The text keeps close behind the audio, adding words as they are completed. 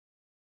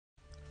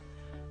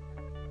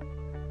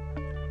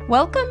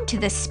Welcome to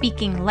the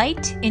Speaking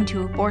Light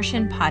into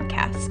Abortion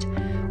podcast,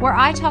 where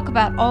I talk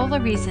about all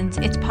the reasons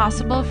it's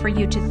possible for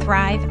you to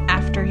thrive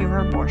after your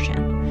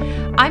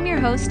abortion. I'm your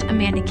host,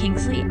 Amanda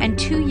Kingsley, and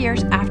 2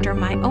 years after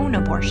my own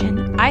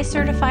abortion, I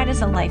certified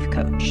as a life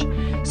coach,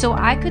 so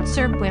I could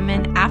serve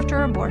women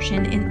after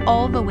abortion in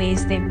all the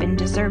ways they've been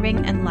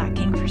deserving and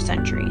lacking for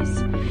centuries.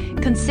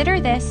 Consider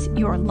this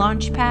your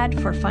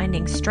launchpad for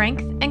finding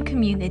strength and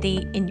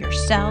community in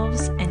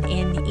yourselves and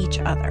in each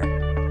other.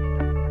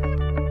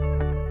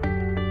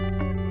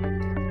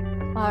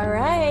 All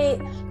right,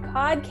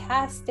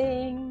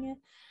 podcasting.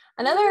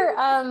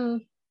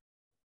 Another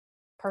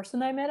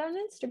person I met on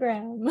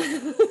Instagram.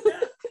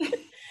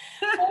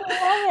 I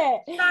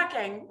love it.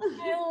 Shocking.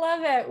 I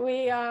love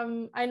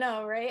it. I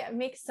know, right? I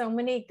make so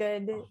many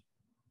good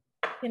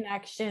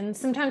connections.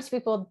 Sometimes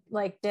people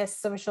like diss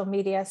social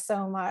media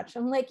so much.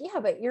 I'm like,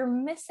 yeah, but you're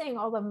missing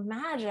all the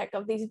magic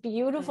of these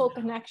beautiful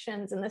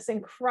connections and this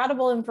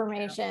incredible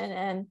information.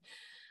 And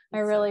I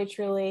really,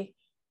 truly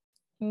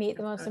meet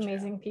the most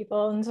amazing people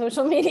on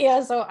social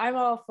media. So I'm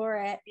all for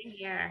it. Same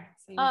here.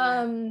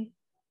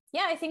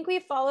 Yeah, I think we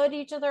followed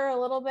each other a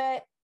little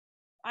bit.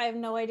 I have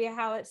no idea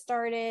how it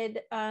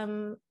started.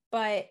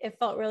 But it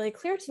felt really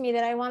clear to me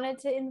that I wanted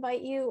to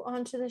invite you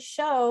onto the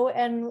show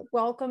and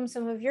welcome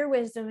some of your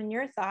wisdom and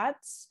your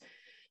thoughts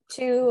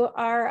to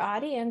our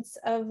audience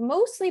of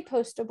mostly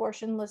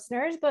post-abortion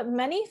listeners, but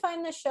many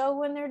find the show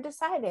when they're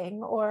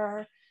deciding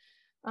or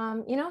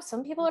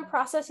some people are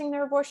processing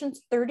their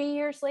abortions 30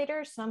 years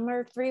later, some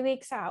are 3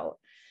 weeks out.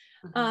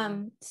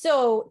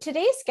 So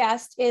today's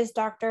guest is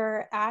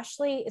Dr.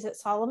 Ashley, is it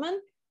Solomon?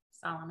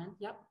 Solomon,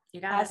 yep. You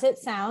got As it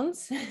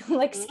sounds,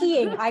 like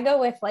skiing. I go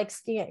with like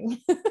skiing.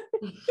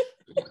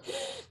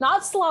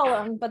 Not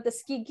slalom, but the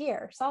ski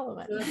gear,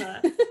 Solomon.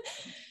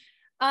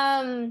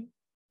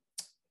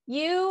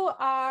 You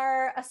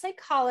are a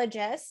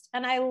psychologist,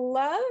 and I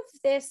love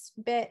this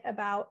bit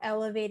about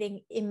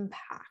elevating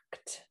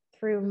impact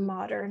through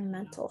modern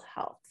mental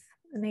health.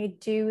 And I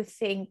do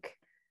think,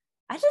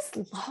 I just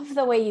love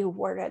the way you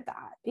worded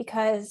that,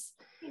 because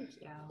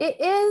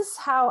it is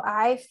how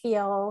I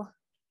feel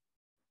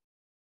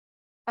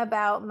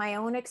about my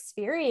own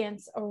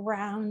experience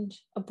around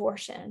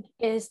abortion,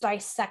 is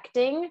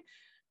dissecting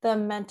the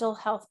mental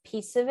health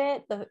piece of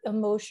it, the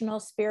emotional,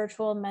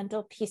 spiritual,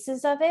 mental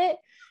pieces of it,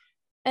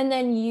 and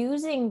then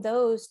using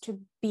those to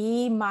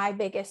be my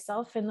biggest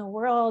self in the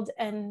world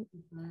and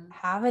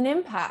have an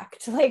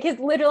impact. Like, it's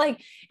literally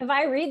like, if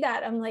I read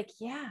that, I'm like,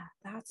 yeah,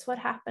 that's what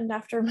happened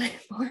after my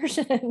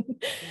abortion.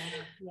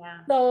 Yeah.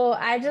 So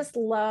I just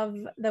love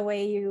the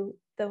way you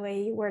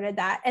worded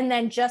that. And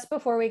then just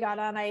before we got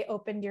on, I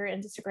opened your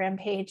Instagram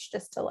page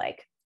just to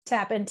like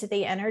tap into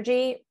the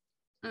energy.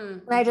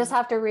 And I just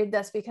have to read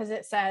this because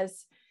it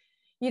says,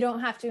 you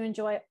don't have to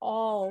enjoy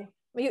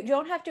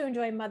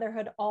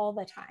motherhood all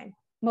the time.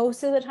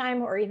 Most of the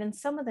time, or even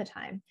some of the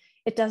time,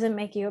 it doesn't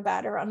make you a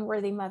bad or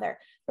unworthy mother.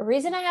 The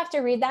reason I have to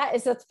read that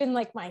is that's been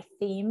like my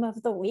theme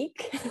of the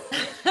week.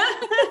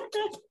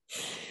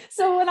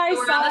 So when I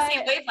saw on the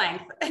same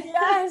wavelength.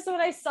 Yes,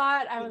 when I saw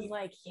it, I was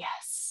like,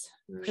 yes,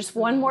 just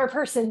one more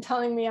person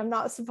telling me I'm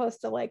not supposed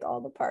to like all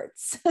the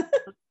parts.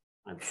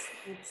 That's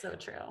so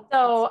true.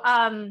 So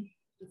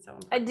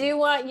I do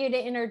want you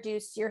to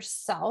introduce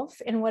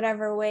yourself in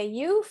whatever way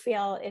you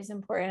feel is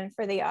important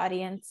for the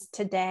audience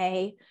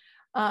today.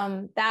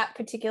 That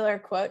particular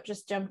quote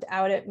just jumped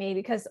out at me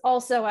because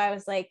also I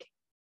was like,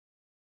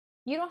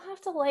 you don't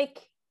have to like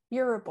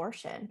your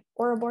abortion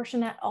or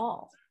abortion at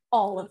all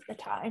of the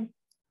time.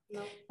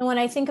 No. And when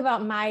I think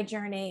about my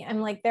journey, I'm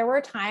like, there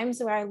were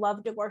times where I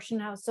loved abortion.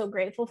 I was so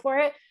grateful for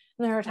it.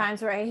 And there were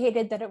times where I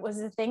hated that it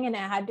was a thing and it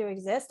had to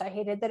exist. I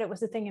hated that it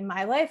was a thing in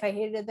my life. I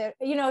hated that,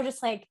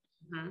 just like,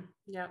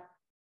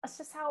 that's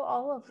just how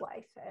all of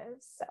life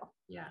is. So,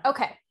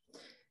 okay.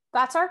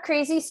 That's our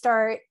crazy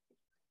start.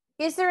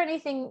 Is there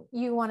anything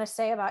you want to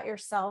say about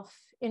yourself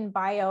in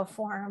bio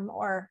form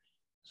or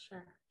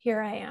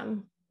here I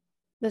am,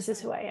 this is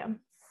who I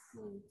am?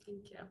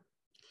 Thank you.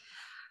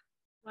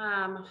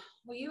 Well,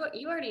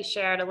 you already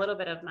shared a little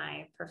bit of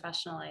my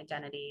professional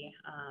identity.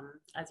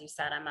 As you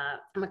said, I'm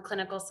a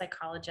clinical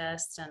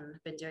psychologist and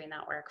been doing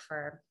that work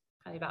for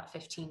probably about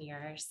 15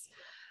 years.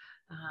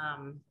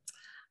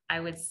 I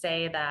would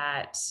say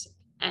that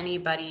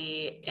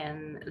anybody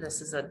this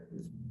is a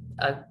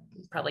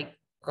probably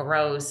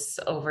gross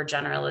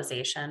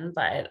overgeneralization,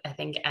 but I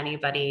think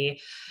anybody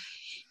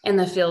in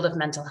the field of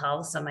mental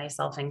health, so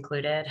myself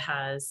included,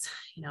 has,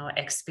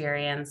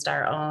 experienced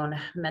our own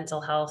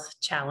mental health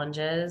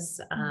challenges.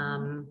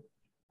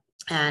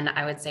 And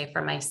I would say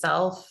for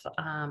myself,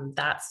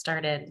 that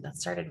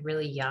started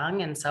really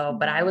young. And so,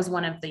 but I was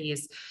one of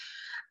these,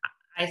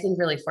 I think,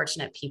 really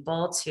fortunate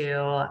people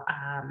to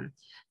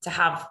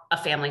have a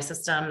family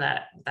system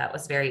that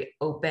was very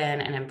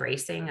open and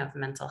embracing of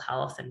mental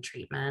health and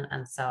treatment.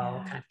 And so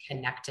kind of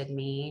connected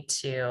me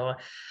to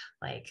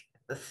like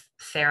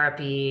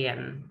therapy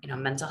and,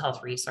 mental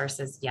health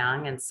resources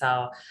young. And so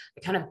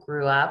I kind of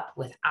grew up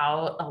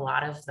without a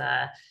lot of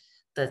the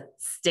the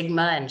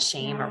stigma and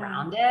shame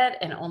around it,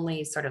 and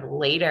only sort of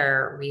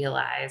later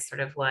realize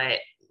sort of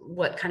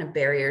what kind of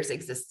barriers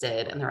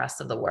existed in the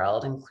rest of the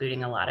world,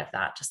 including a lot of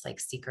that, just like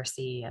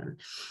secrecy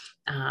and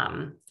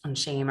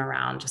shame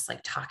around just like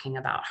talking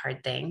about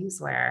hard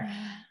things, where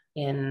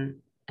in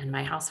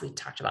my house, we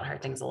talked about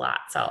hard things a lot.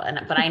 So,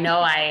 but I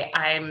know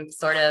I'm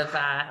sort of,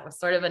 was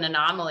sort of an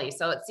anomaly.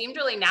 So it seemed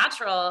really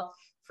natural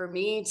for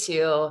me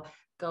to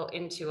go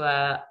into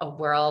a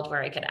world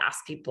where I could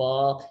ask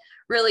people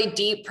really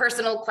deep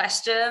personal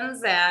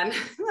questions. And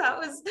that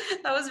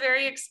was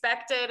very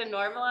expected and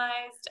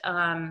normalized.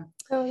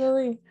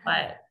 Totally.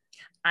 But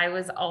it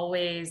was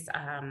always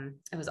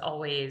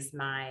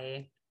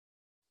my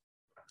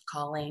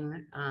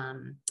calling.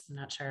 I'm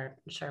not sure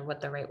what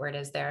the right word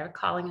is there.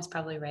 Calling is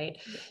probably right,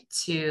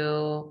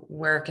 to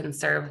work and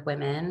serve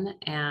women,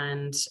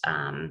 and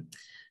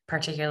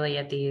particularly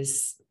at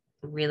these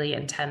really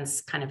intense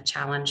kind of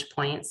challenge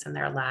points in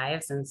their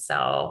lives. And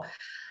so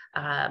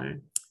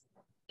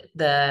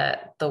the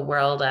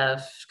world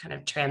of kind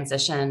of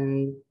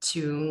transition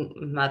to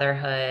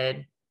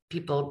motherhood,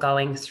 people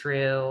going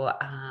through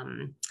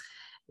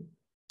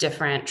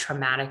different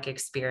traumatic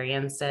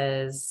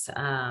experiences,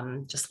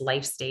 just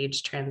life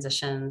stage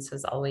transitions,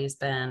 has always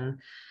been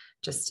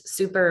just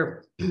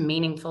super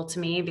meaningful to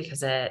me,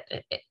 because I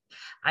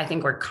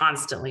think we're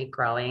constantly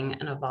growing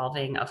and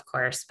evolving, of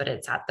course, but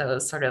it's at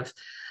those sort of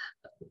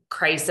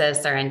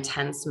crisis or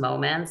intense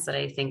moments that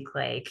I think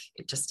like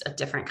just a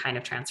different kind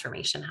of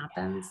transformation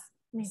happens.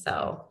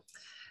 So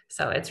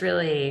it's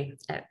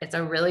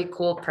a really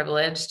cool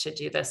privilege to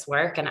do this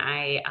work. And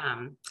I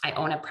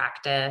own a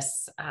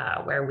practice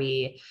where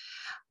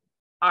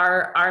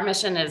our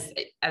mission is,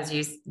 as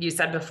you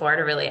said before,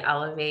 to really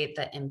elevate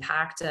the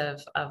impact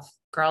of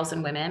girls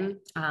and women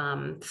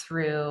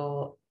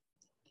through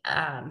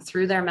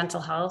their mental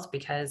health,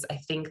 because I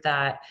think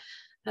that,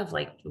 of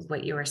like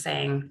what you were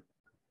saying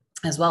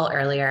as well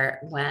earlier,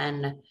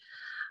 when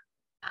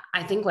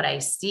I think what I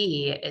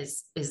see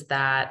is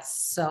that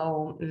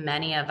so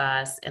many of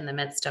us, in the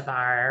midst of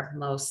our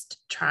most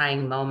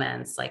trying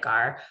moments, like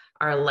our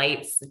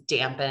lights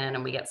dampen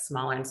and we get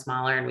smaller and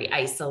smaller and we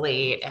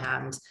isolate,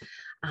 and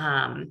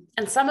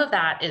some of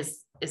that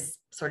is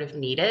sort of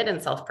needed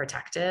and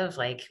self-protective.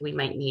 Like we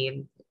might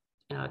need,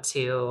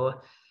 to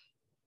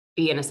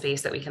be in a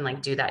space that we can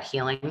like do that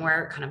healing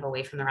work kind of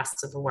away from the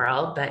rest of the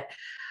world.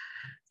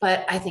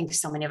 But I think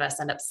so many of us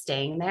end up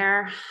staying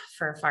there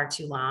for far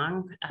too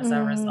long as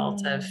a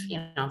result of,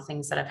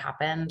 things that have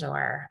happened,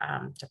 or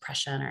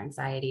depression or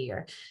anxiety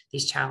or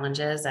these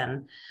challenges.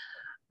 And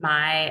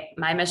my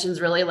mission is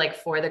really like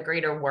for the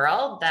greater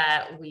world,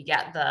 that we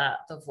get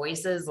the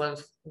voices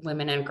of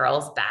women and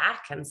girls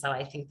back. And so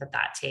I think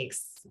that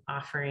takes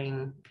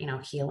offering,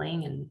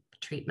 healing and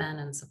treatment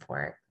and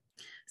support.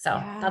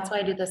 So that's why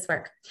I do this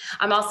work.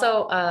 I'm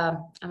also a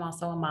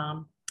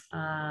mom.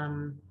 I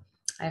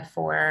have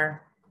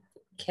 4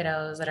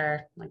 kiddos that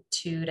are like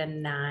 2 to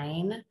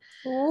 9.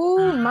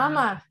 Ooh,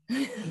 mama.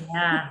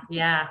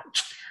 Yeah.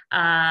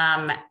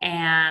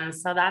 And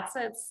so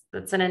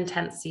it's an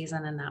intense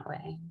season in that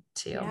way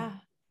too. Yeah.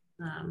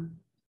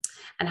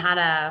 And how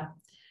to,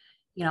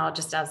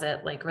 just as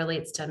it like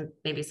relates to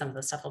maybe some of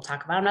the stuff we'll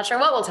talk about, I'm not sure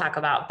what we'll talk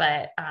about,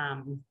 but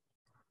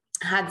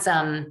had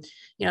some,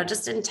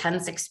 just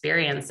intense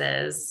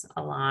experiences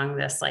along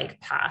this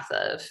like path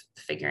of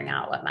figuring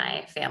out what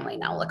my family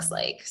now looks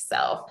like.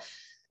 So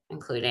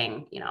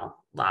including,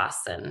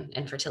 loss and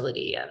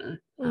infertility and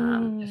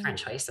different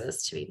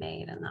choices to be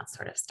made and that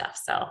sort of stuff.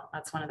 So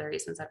that's one of the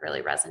reasons I've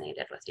really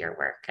resonated with your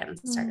work and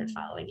started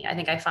following you. I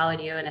think I followed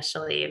you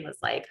initially and was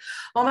like,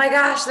 oh my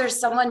gosh, there's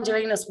someone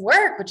doing this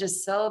work, which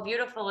is so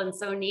beautiful and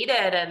so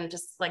needed, and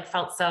just like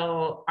felt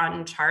so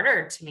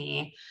uncharted to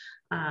me,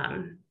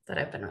 that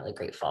I've been really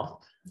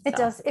grateful. It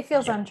does. It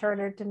feels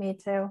uncharted to me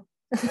too.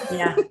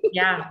 Yeah.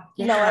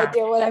 No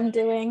idea what I'm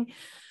doing.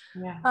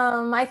 Yeah.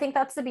 I think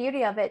that's the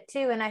beauty of it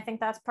too. And I think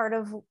that's part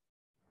of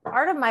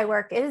my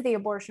work is the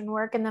abortion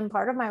work. And then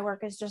part of my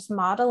work is just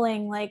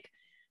modeling, like,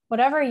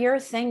 whatever your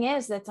thing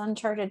is that's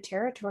uncharted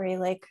territory,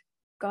 like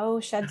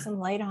go shed some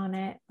light on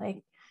it.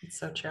 Like, it's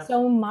so true.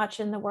 So much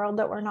in the world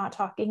that we're not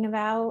talking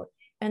about,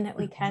 and that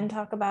we can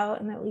talk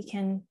about, and that we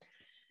can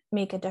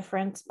make a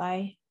difference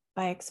by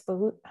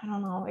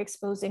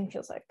exposing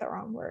feels like the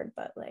wrong word,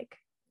 but like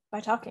by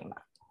talking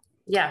about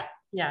it.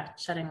 Yeah.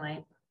 Shedding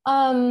light.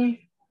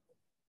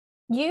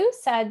 You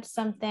said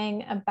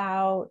something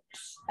about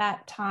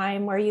that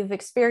time where you've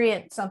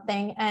experienced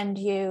something and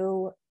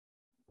you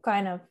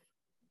kind of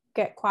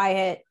get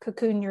quiet,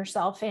 cocoon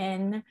yourself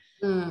in,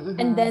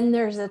 and then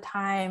there's a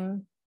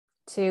time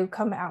to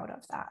come out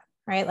of that,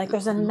 right? Like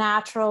there's a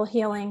natural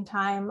healing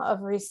time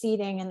of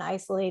receding and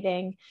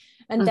isolating,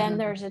 and then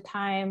there's a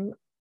time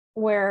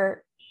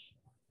where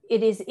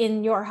it is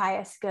in your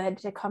highest good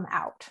to come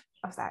out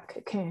of that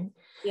cocoon.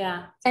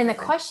 Yeah. And the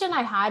question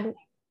I had,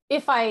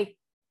 if I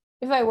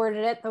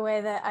worded it the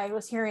way that I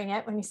was hearing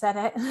it when you said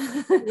it,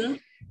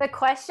 the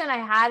question I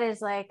had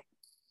is like,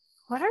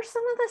 what are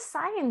some of the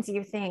signs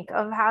you think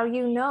of how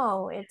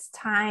it's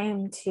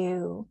time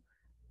to,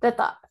 that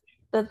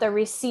that the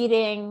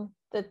receding,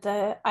 that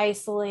the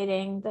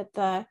isolating, that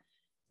the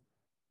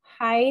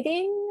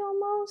hiding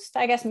almost,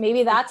 I guess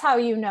maybe that's how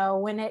you know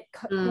when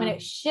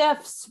it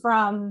shifts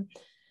from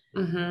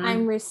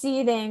I'm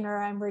receding or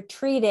I'm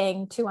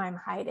retreating to I'm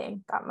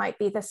hiding. That might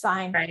be the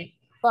sign. Right.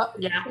 But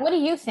what do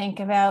you think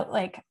about,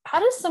 like, how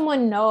does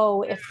someone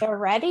know if they're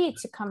ready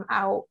to come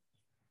out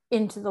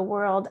into the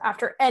world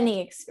after any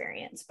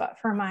experience, but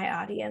for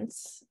my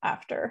audience,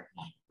 after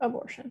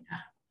abortion?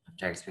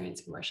 After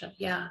experiencing abortion.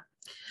 Yeah.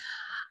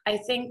 I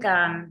think,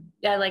 I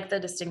like the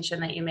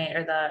distinction that you made,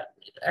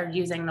 or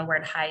using the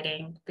word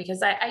hiding,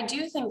 because I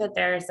do think that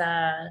there's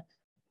a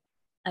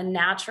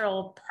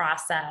natural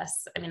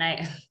process. I mean,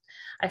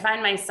 I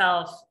find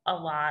myself a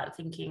lot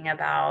thinking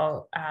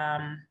about,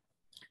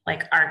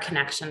 like our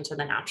connection to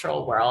the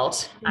natural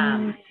world.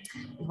 I'm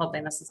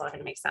hoping this is all going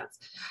to make sense.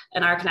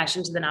 And our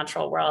connection to the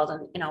natural world.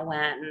 And, you know,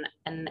 when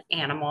an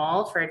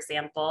animal, for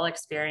example,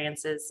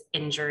 experiences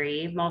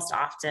injury, most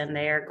often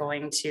they are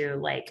going to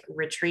like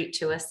retreat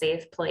to a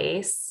safe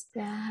place,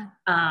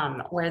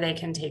 where they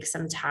can take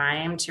some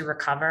time to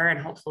recover and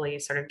hopefully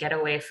sort of get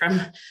away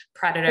from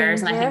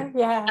predators. Danger,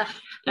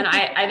 and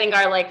I think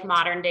our like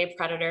modern day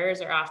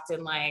predators are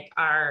often like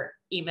our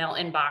email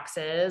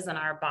inboxes and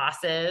our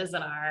bosses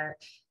and our,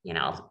 you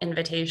know,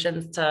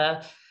 invitations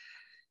to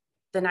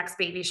the next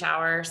baby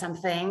shower or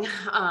something,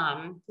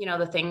 you know,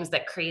 the things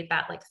that create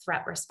that like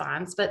threat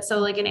response. But so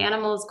like an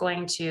animal is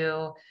going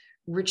to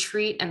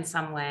retreat in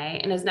some way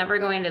and is never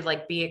going to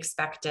like be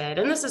expected.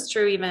 And this is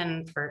true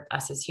even for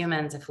us as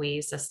humans. If we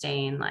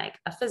sustain like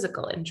a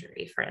physical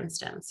injury, for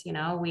instance, you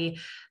know,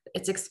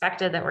 it's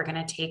expected that we're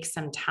going to take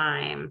some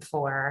time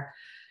for,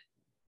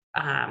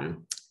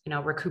 you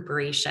know,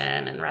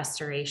 recuperation and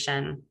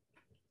restoration.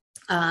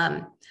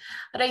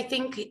 But I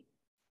think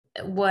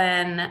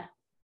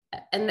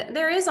and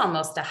there is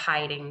almost a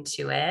hiding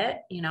to it,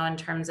 you know, in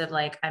terms of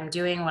like, I'm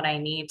doing what I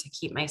need to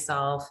keep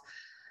myself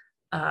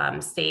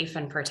safe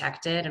and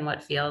protected, and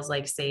what feels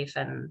like safe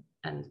and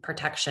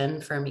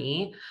protection for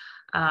me.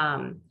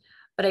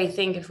 But I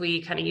think if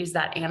we kind of use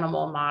that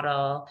animal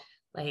model,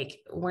 like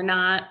we're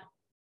not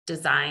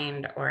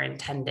designed or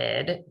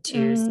intended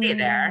to stay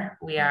there.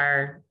 We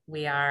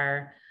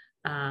are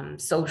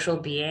social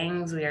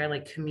beings. We are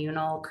like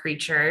communal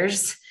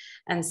creatures.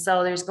 And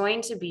so there's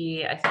going to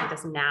be, I think,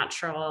 this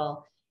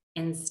natural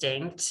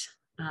instinct,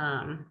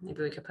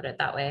 maybe we could put it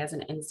that way, as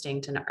an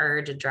instinct, an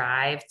urge, a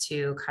drive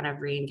to kind of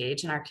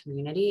re-engage in our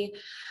community.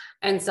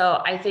 And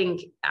so I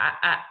think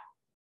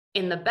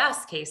in the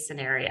best case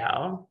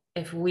scenario,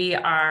 if we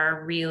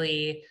are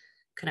really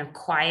kind of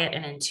quiet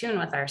and in tune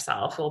with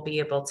ourselves, we'll be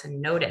able to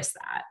notice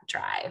that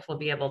drive. We'll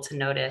be able to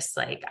notice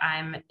like,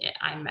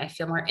 I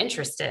feel more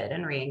interested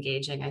in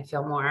re-engaging. I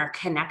feel more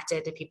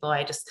connected to people.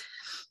 I just,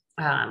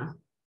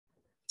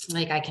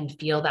 like I can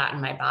feel that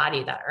in my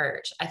body, that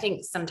urge. I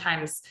think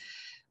sometimes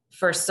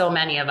for so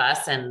many of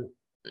us in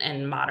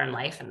modern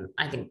life, and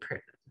I think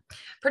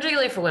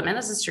particularly for women,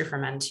 this is true for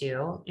men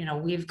too, you know,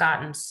 we've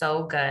gotten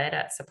so good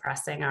at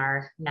suppressing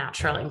our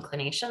natural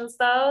inclinations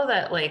though,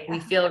 that like we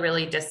feel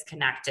really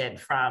disconnected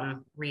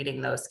from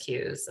reading those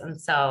cues.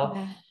 And so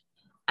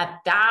at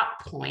that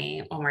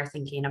point, when we're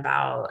thinking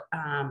about,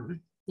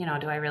 you know,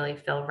 do I really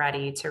feel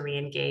ready to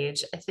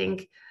re-engage? I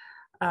think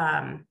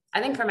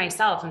for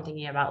myself, I'm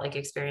thinking about like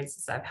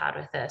experiences I've had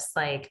with this,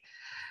 like,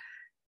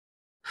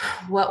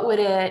 what would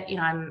it, you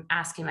know, I'm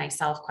asking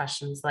myself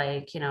questions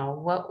like, you know,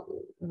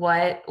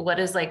 what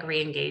does like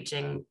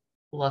re-engaging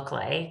look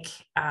like?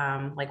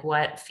 Like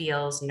what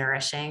feels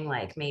nourishing?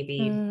 Like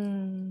maybe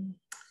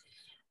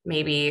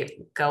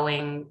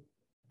going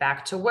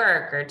back to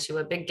work or to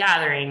a big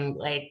gathering,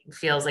 like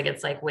feels like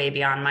it's like way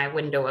beyond my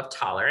window of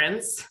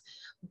tolerance.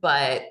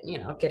 But, you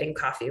know, getting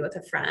coffee with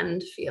a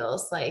friend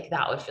feels like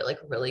that would feel like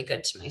really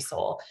good to my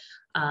soul.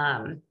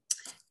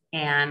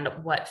 And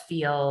what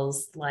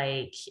feels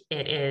like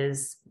it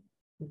is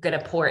going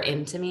to pour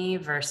into me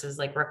versus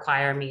like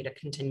require me to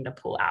continue to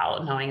pull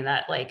out, knowing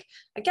that like,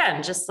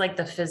 again, just like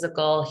the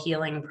physical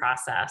healing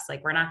process,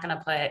 like we're not going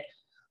to put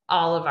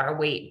all of our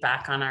weight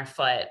back on our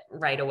foot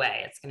right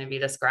away. It's going to be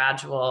this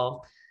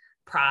gradual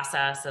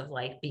process of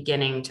like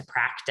beginning to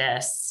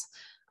practice,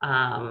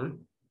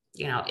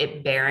 you know,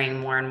 it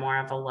bearing more and more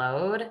of a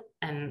load,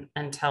 and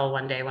until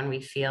one day when we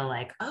feel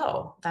like,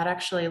 oh, that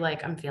actually,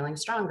 like, I'm feeling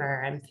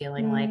stronger. I'm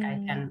feeling like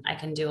I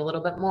can do a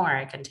little bit more.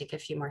 I can take a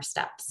few more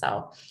steps. So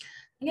I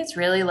think it's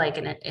really like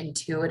an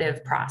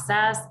intuitive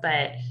process,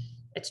 but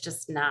it's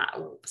just not,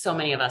 so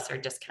many of us are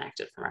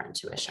disconnected from our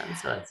intuition.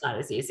 So it's not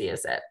as easy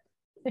as it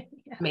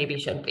maybe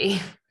should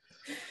be.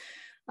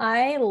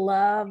 I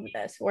love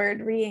this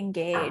word,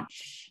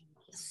 re-engage.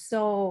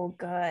 So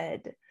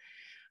good.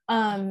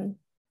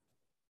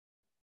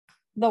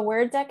 The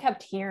words I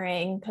kept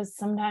hearing, because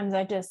sometimes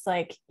I just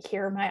like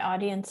hear my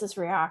audience's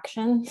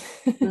reaction,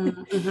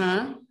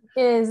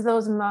 is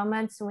those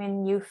moments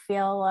when you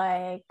feel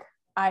like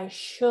I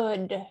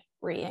should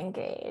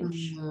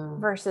re-engage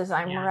versus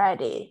I'm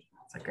ready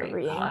to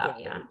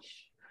re-engage.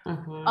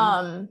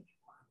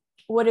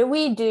 What do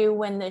we do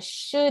when the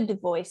should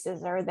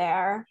voices are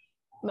there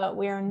but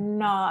we are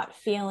not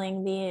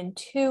feeling the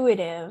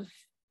intuitive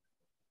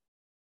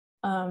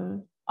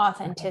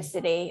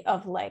authenticity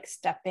of like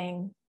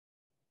stepping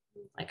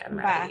like I'm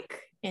back ready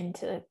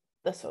into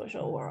the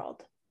social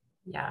world.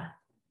 Yeah.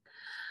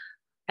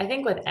 I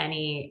think with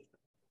any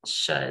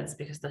shoulds,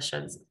 because the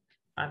shoulds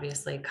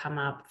obviously come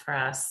up for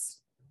us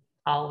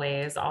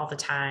always, all the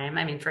time.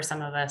 I mean, for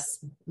some of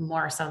us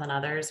more so than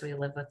others, we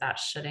live with that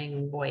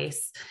shoulding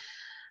voice.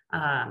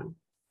 I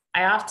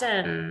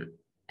often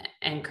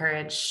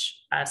encourage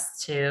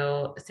us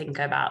to think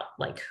about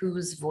like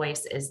whose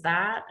voice is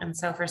that. And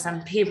so for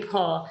some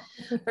people,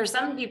 there's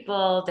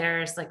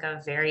like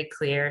a very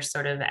clear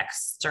sort of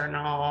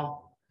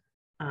external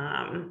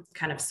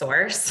kind of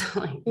source.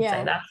 Like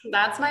say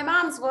that's my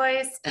mom's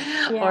voice,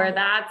 or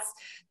that's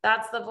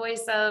the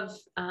voice of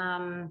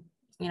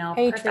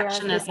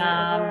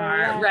perfectionism,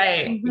 or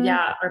right,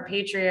 or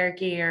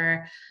patriarchy,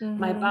 or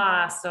my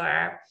boss,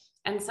 or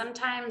and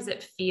sometimes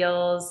it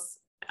feels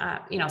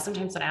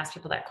sometimes when I ask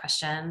people that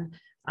question,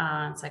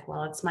 it's like,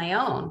 well, it's my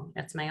own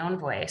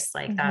voice.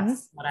 Like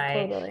that's what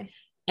totally.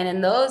 And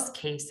in those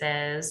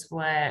cases,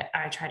 what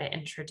I try to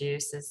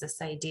introduce is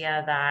this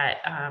idea that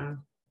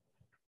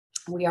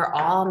we are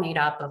all made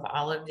up of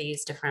all of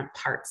these different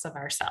parts of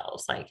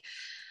ourselves. Like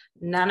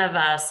none of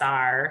us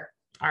are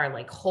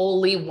like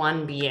wholly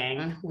one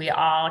being. We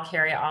all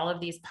carry all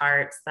of these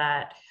parts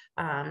that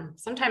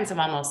sometimes have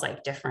almost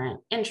like different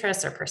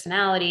interests or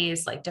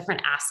personalities, like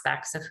different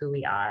aspects of who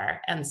we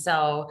are. And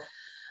so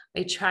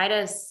we try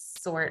to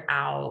sort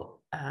out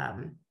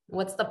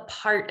what's the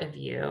part of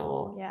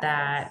you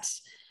that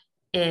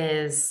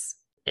is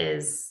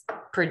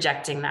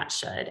projecting that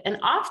should.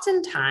 And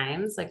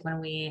oftentimes, like when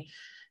we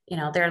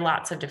there are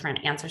lots of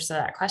different answers to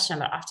that question,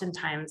 but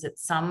oftentimes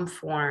it's some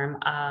form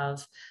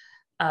of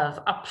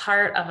a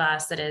part of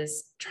us that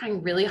is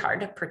trying really hard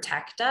to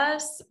protect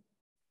us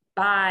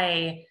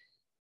by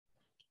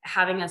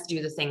having us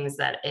do the things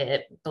that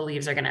it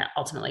believes are going to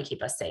ultimately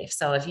keep us safe.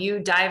 So if you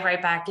dive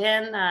right back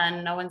in,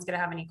 then no one's going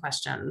to have any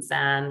questions,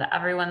 and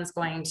everyone's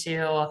going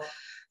to,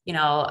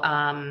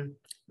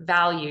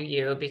 value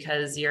you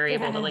because you're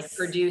able to like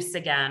produce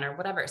again or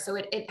whatever. So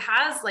it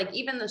has like,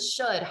 even the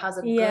should has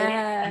a good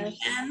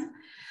intention,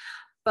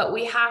 but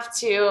we have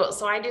to.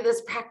 So I do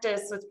this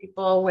practice with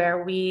people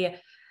where we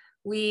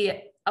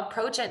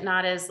approach it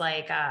not as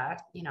like,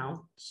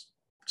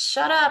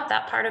 shut up,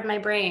 that part of my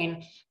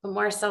brain, but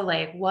more so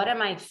like, what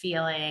am I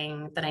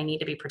feeling that I need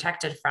to be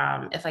protected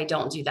from if I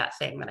don't do that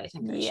thing that I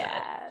think I should,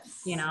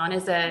 and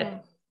is it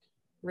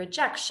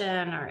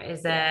rejection, or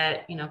is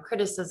it,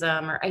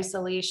 criticism or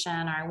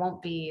isolation, or I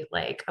won't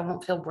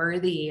feel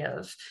worthy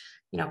of,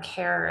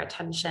 care or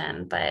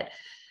attention. But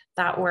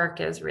that work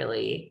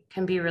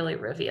can be really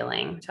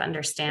revealing to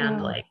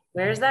understand, like,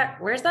 where's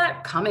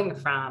that coming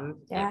from,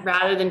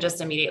 rather than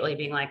just immediately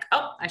being like,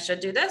 oh, I should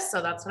do this,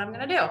 so that's what I'm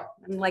going to do.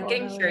 And like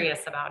getting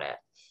curious about it.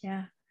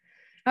 Yeah.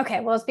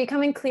 Okay. Well, it's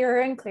becoming clearer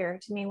and clearer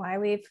to me why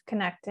we've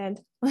connected.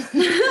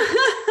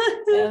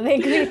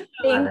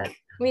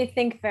 We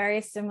think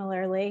very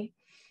similarly.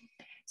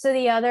 So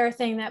the other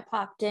thing that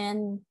popped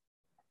in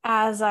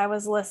as I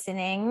was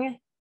listening,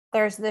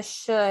 there's the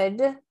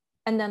should,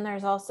 and then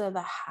there's also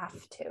the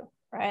have to,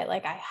 right?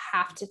 Like I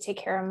have to take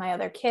care of my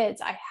other kids.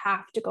 I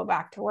have to go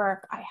back to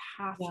work. I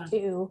have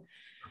to.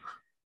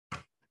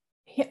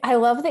 I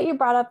love that you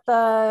brought up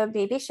the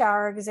baby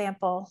shower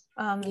example.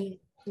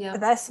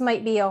 This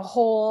might be a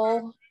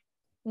whole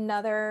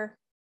another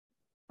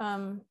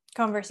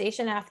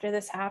conversation after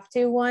this have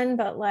to one,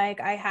 but like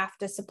I have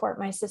to support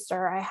my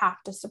sister. I have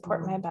to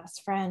support my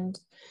best friend.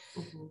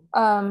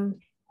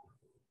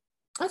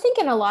 I think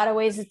in a lot of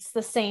ways it's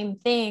the same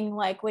thing,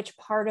 like which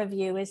part of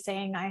you is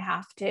saying I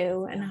have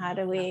to, and how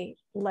do we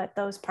let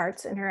those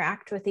parts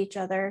interact with each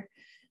other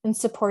and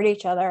support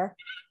each other.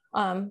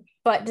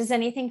 But does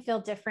anything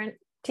feel different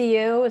to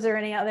you? Is there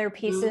any other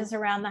pieces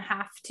around the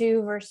have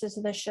to versus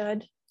the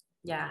should?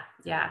 Yeah.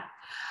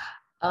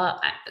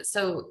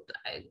 So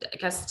I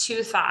guess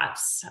two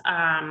thoughts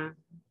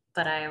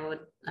that I'd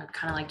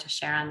kind of like to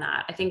share on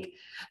that. I think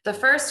the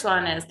first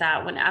one is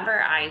that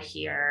whenever I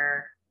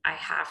hear I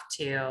have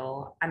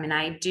to, I mean,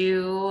 I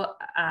do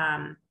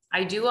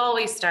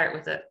always start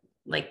with it.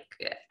 Like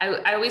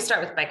I always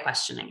start with by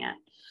questioning it,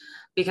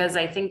 because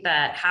I think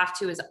that have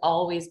to is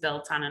always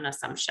built on an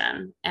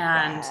assumption.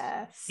 And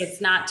it's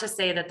not to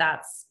say that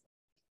that's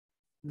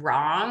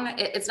wrong.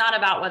 It's not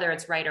about whether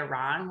it's right or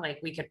wrong. Like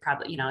we could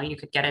probably, you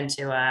could get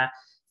into a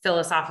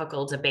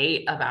philosophical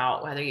debate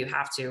about whether you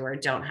have to or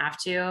don't have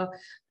to.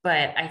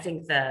 But I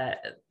think the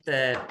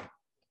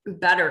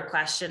better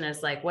question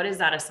is like, what is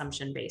that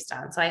assumption based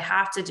on? So I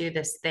have to do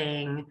this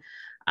thing.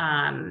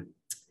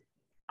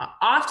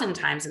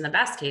 Oftentimes in the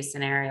best case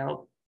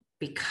scenario,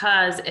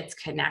 because it's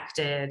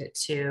connected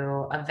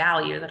to a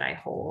value that I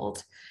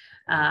hold.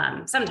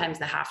 Sometimes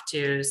the have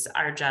to's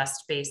are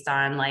just based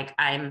on like,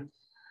 I'm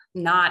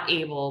not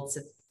able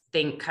to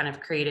think kind of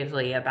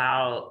creatively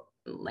about,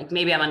 like,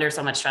 maybe I'm under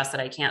so much stress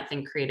that I can't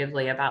think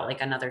creatively about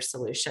like another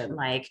solution.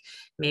 Like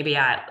maybe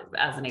as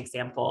an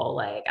example,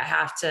 like I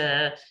have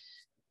to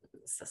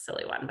it's a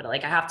silly one, but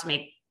like I have to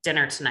make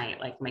dinner tonight,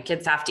 like my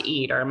kids have to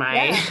eat or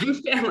my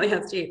family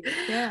has to eat.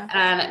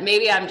 And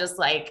maybe I'm just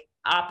like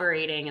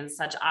operating in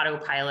such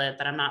autopilot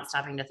that I'm not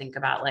stopping to think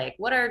about like,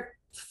 what are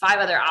 5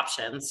 other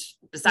options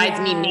besides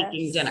me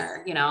making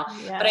dinner, you know?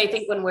 But I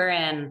think when we're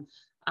in,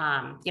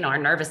 you know, our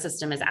nervous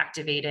system is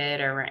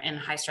activated or we're in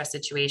high stress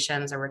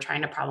situations or we're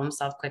trying to problem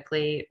solve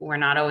quickly, we're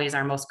not always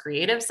our most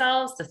creative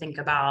selves to think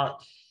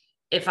about,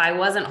 if I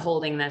wasn't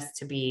holding this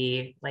to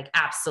be like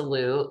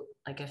absolute,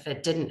 like if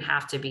it didn't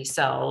have to be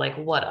so, like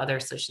what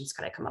other solutions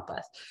could I come up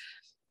with?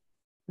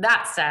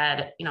 That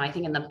said, you know, I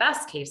think in the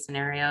best case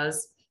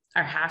scenarios,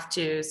 our have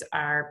tos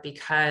are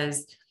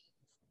because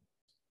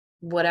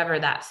whatever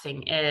that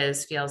thing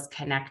is feels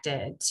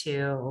connected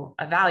to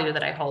a value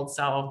that I hold.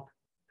 So,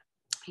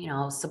 you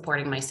know,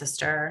 supporting my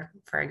sister,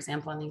 for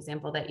example, in the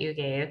example that you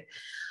gave, you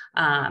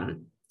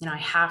know, I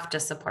have to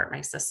support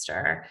my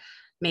sister.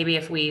 Maybe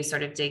if we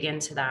sort of dig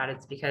into that,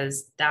 it's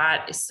because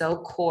that is so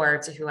core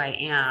to who I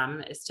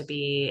am, is to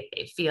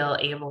feel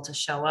able to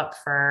show up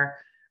for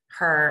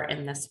her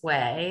in this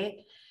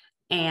way.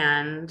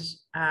 And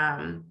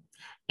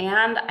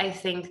I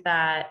think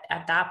that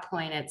at that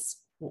point,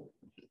 it's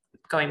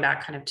going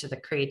back kind of to the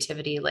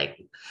creativity, like,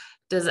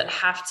 does it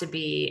have to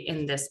be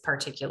in this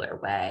particular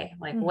way?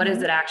 Like, what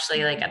is it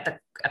actually like at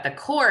the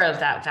core of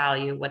that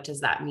value? What does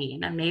that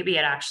mean? And maybe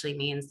it actually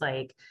means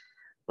like,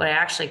 what I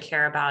actually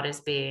care about is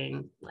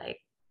being like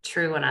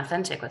true and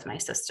authentic with my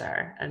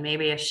sister. And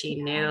maybe if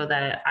she knew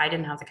that I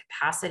didn't have the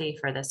capacity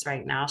for this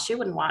right now, she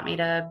wouldn't want me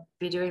to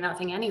be doing that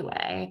thing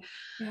anyway.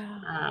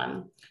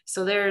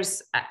 So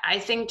I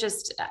think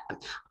just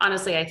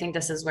honestly, I think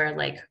this is where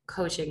like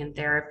coaching and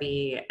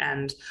therapy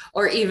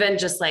or even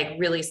just like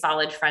really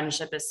solid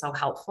friendship is so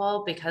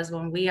helpful, because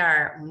when we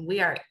are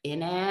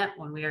in it,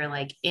 when we are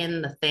like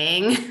in the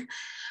thing,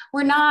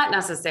 we're not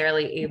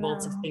necessarily able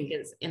to think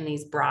in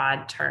these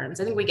broad terms.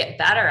 I think we get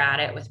better at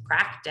it with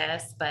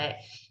practice, but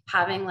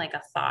having like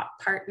a thought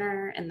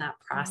partner in that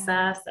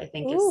process, I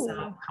think is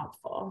so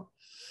helpful.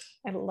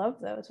 I love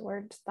those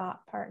words,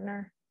 thought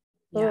partner.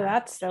 Oh,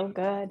 that's so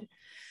good.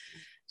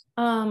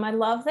 I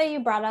love that you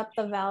brought up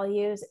the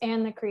values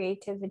and the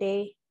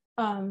creativity.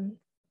 I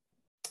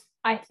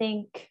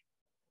think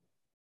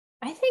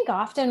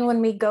often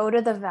when we go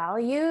to the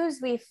values,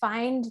 we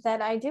find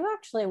that I do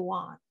actually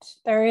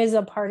there is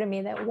a part of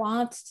me that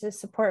wants to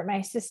support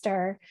my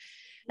sister.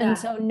 And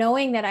so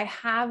knowing that I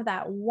have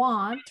that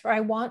want, or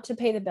I want to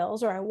pay the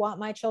bills, or I want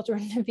my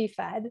children to be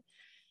fed,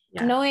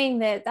 knowing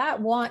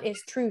that want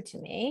is true to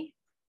me.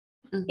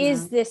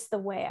 Is this the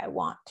way I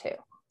want to?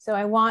 So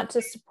I want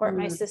to support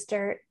my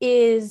sister.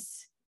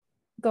 Is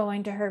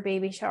going to her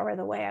baby shower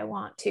the way I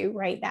want to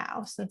right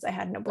now, since I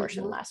had an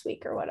abortion last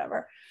week or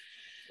whatever.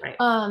 Right.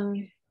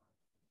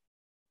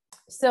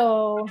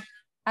 So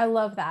I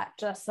love that.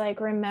 Just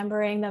like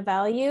remembering the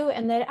value,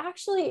 and that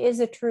actually is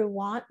a true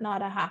want,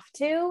 not a have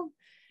to.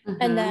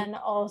 And then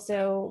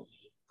also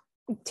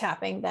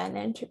tapping then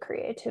into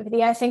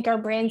creativity. I think our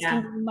brains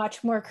can be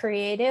much more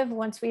creative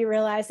once we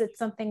realize it's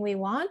something we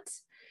want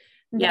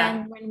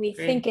than when we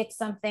think it's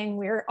something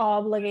we're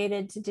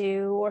obligated to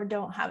do or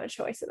don't have a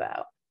choice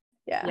about.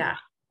 Yeah.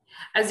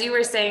 As you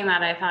were saying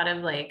that, I thought of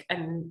like,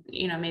 and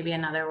you know, maybe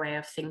another way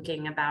of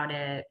thinking about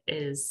it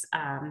is,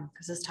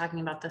 because I was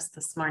talking about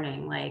this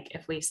morning, like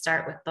if we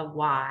start with the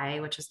why,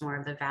 which is more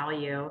of the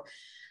value,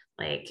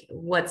 like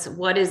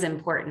what is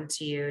important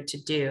to you to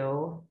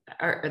do,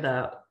 or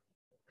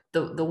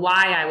the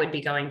why I would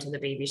be going to the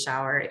baby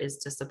shower is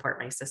to support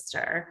my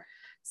sister.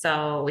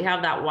 So we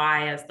have that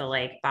why as the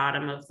like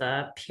bottom of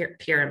the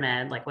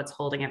pyramid, like what's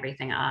holding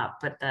everything up.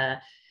 But the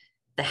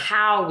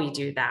how we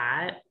do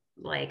that,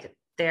 like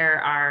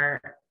there are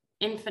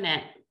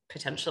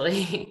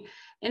potentially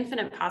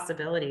infinite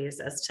possibilities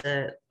as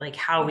to like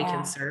how we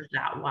can serve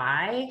that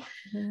why.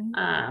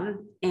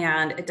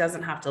 And it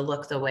doesn't have to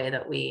look the way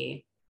that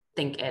we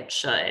think it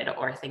should,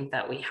 or think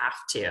that we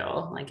have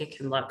to. Like it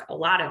can look a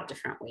lot of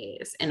different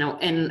ways. And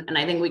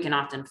I think we can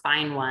often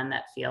find one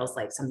that feels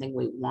like something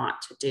we want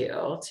to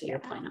do, to your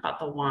point about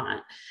the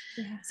want.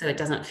 So it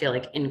doesn't feel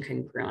like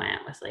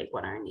incongruent with like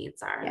what our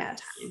needs are at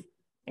the time.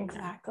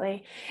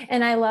 Exactly.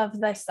 And I love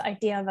this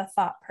idea of a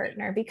thought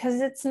partner,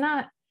 because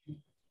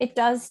it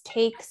does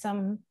take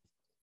some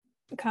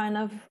kind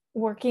of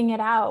working it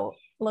out,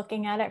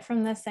 looking at it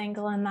from this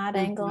angle and that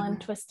angle,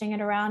 and twisting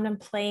it around and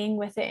playing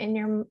with it in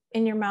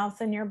your mouth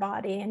and your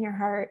body and your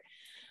heart.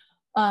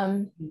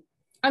 I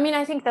mean,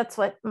 I think that's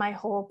what my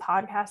whole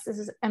podcast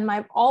is, and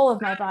all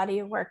of my body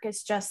of work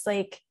is just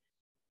like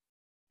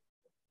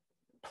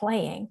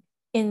playing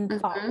in the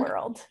thought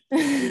world.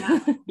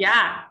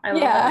 I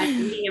love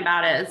thinking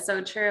about it. It's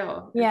so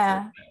true.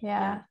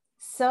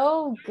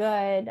 So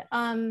good.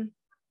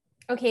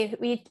 Okay,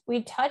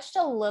 we touched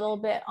a little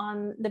bit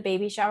on the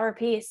baby shower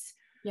piece.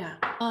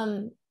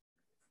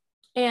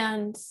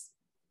 And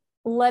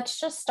let's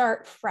just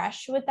start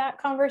fresh with that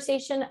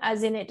conversation,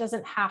 as in it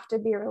doesn't have to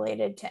be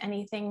related to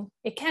anything.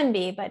 It can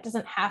be, but it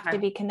doesn't have to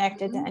be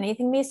connected to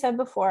anything we said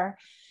before.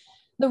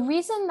 The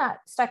reason that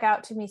stuck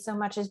out to me so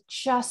much is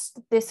just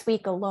this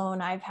week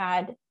alone, I've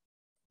had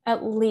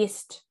at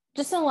least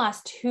just in the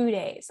last 2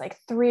 days, like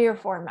 3 or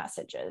 4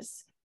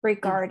 messages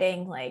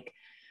regarding like,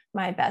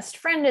 my best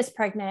friend is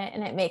pregnant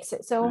and it makes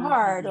it so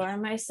hard, or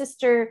my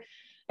sister,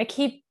 I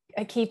keep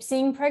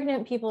seeing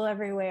pregnant people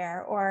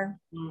everywhere, or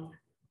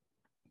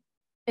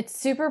it's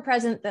super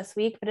present this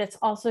week, but it's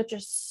also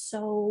just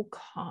so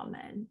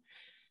common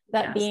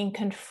that being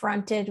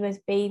confronted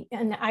with baby,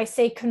 and I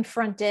say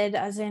confronted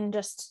as in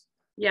just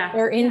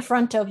they're in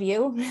front of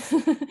you.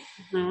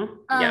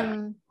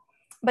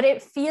 But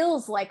it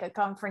feels like a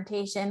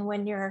confrontation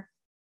when you're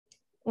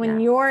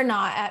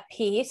not at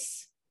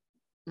peace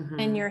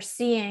and you're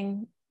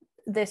seeing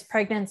this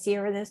pregnancy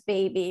or this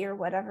baby or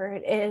whatever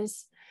it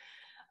is.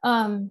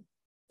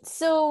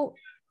 So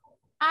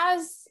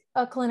as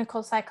a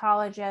clinical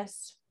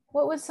psychologist,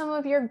 what would some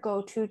of your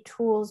go-to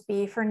tools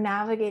be for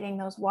navigating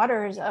those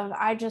waters of,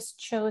 I just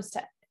chose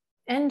to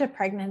end a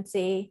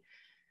pregnancy,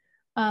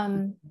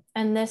 and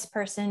this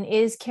person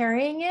is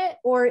carrying it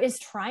or is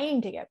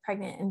trying to get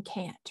pregnant and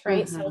can't,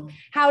 right? So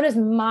how does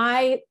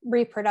my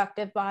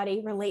reproductive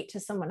body relate to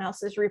someone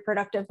else's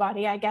reproductive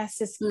body, I guess,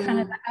 is kind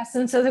of the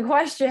essence of the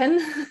question.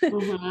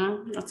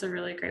 That's a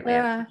really great way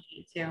of putting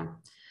it too.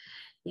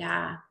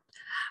 Yeah.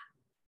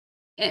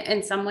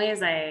 In some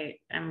ways,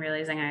 I'm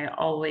realizing I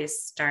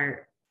always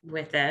start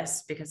with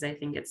this because I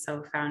think it's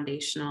so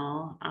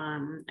foundational.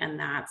 And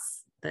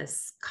that's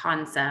this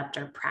concept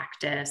or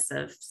practice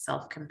of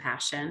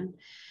self-compassion,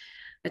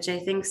 which I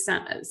think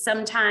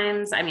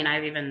sometimes, I mean,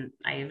 I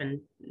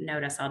even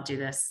notice I'll do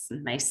this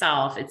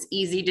myself. It's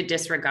easy to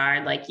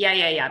disregard, like,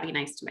 be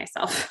nice to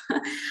myself.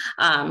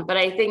 But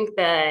I think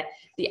that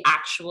the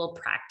actual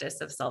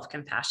practice of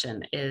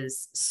self-compassion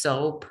is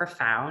so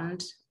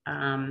profound,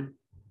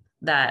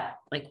 that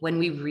like when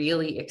we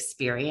really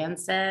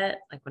experience it,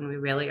 like when we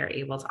really are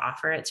able to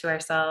offer it to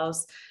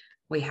ourselves,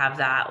 we have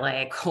that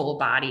like whole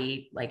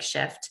body like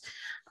shift.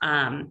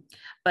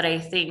 But I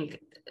think,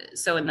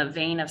 so in the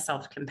vein of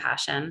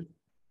self-compassion,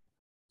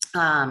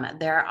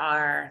 there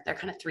are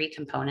kind of 3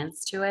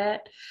 components to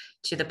it,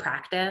 to the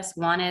practice.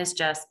 One is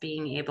just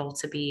being able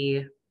to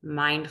be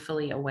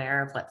mindfully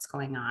aware of what's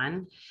going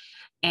on.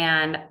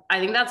 And I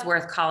think that's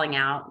worth calling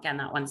out. Again,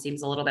 that one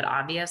seems a little bit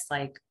obvious,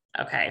 like,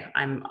 okay,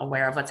 I'm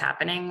aware of what's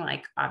happening,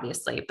 like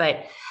obviously,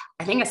 but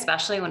I think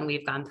especially when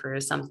we've gone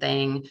through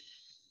something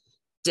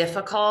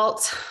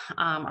difficult,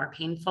 or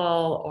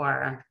painful,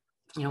 or,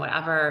 you know,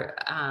 whatever,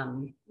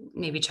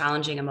 maybe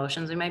challenging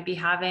emotions we might be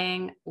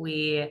having,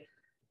 we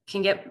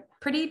can get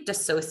pretty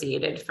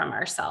dissociated from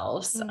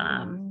ourselves.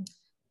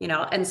 You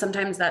know, and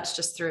sometimes that's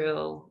just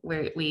through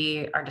where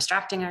we are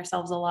distracting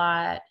ourselves a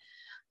lot,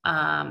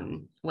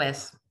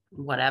 with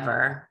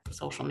whatever,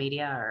 social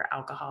media or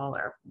alcohol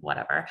or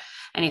whatever,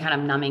 any kind of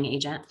numbing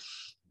agent.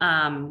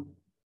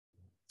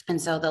 And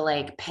so the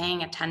like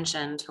paying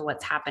attention to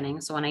what's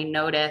happening. So when I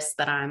notice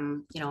that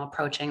I'm, you know,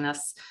 approaching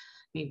this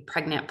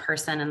pregnant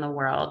person in the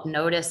world,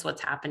 notice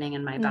what's happening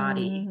in my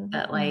body,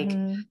 that like,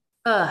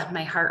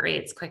 my heart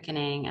rate's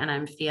quickening and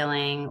I'm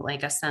feeling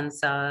like a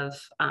sense of,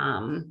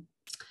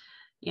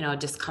 you know,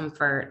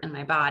 discomfort in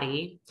my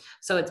body.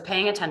 So it's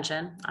paying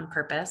attention on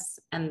purpose.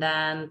 And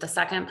then the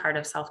second part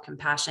of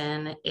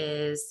self-compassion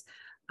is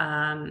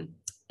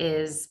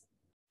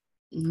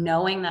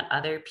knowing that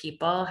other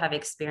people have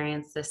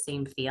experienced the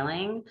same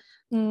feeling,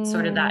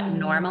 sort of that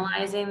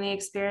normalizing the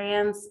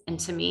experience. And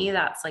to me,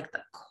 that's like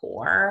the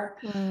core,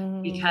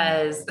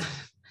 because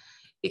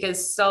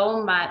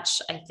so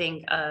much, I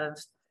think, of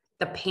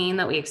the pain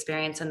that we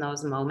experience in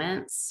those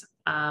moments,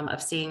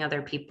 of seeing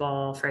other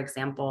people, for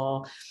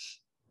example,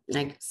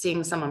 like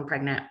seeing someone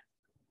pregnant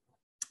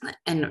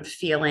and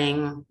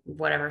feeling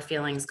whatever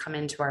feelings come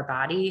into our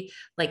body,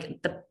 like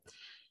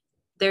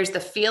there's the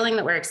feeling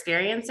that we're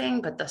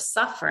experiencing, but the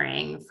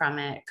suffering from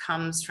it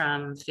comes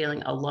from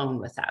feeling alone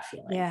with that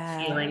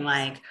feeling, feeling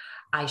like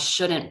I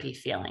shouldn't be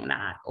feeling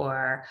that,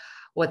 or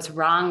what's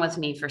wrong with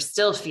me for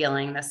still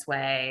feeling this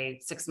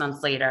way 6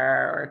 months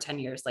later or 10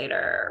 years later,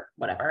 or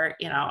whatever,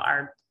 you know,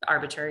 our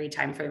arbitrary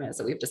time frame is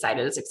that we've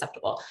decided is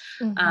acceptable.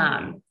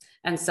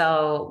 And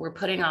so we're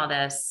putting all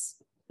this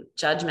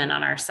judgment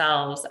on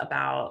ourselves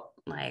about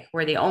like,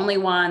 we're the only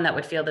one that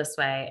would feel this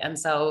way. And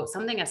so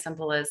something as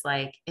simple as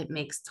like, it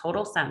makes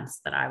total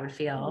sense that I would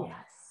feel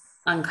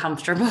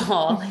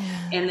uncomfortable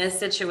in this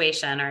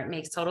situation, or it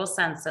makes total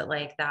sense that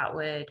like that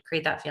would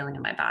create that feeling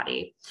in my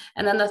body.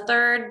 And then the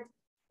third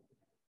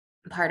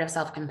part of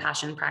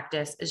self-compassion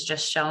practice is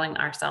just showing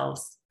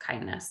ourselves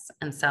kindness.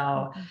 And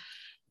so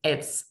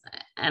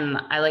and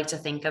I like to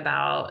think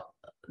about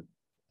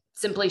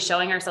simply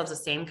showing ourselves the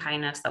same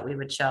kindness that we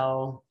would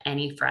show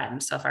any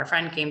friend. So if our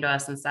friend came to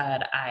us and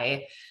said,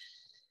 I,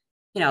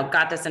 you know,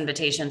 got this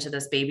invitation to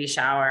this baby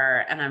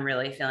shower and I'm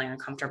really feeling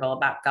uncomfortable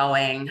about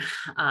going.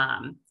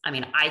 I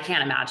mean, I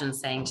can't imagine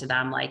saying to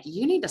them, like,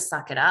 you need to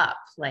suck it up.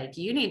 Like,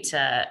 you need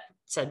to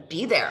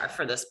be there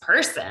for this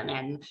person.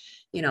 And,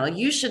 you know,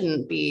 you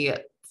shouldn't be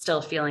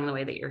still feeling the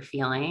way that you're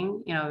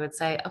feeling. You know, I would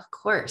say, of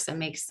course, it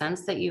makes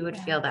sense that you would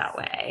feel that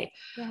way.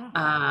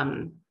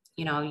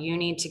 You know, you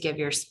need to give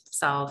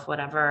yourself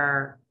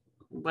whatever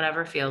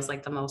whatever feels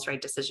like the most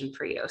right decision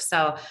for you.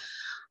 So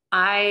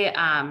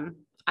I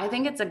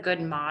think it's a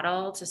good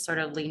model to sort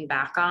of lean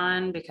back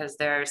on, because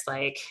there's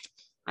like,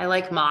 I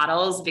like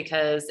models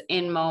because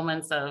in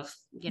moments of,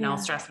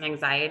 stress and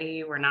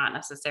anxiety, we're not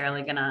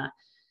necessarily gonna,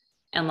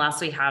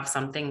 unless we have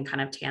something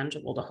kind of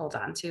tangible to hold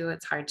on to,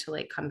 it's hard to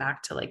like come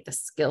back to like the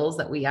skills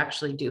that we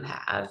actually do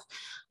have.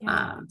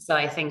 So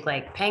I think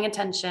like paying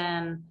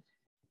attention,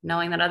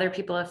 knowing that other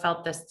people have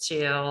felt this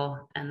too,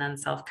 and then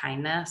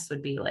self-kindness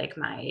would be like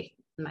my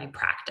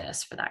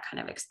practice for that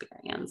kind of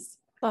experience.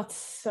 That's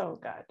so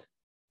good.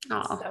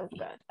 Oh, so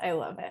good. I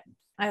love it.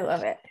 I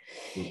love it.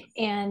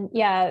 And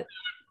yeah,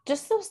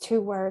 just those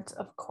two words,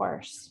 of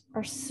course,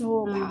 are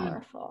so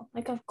powerful.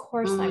 Like, of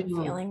course I'm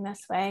feeling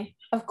this way.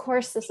 Of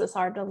course this is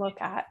hard to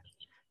look at.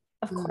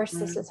 Of course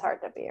this is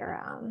hard to be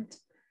around.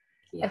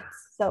 It's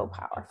so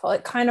powerful.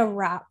 It kind of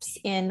wraps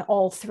in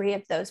all three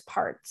of those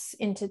parts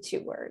into two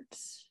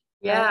words.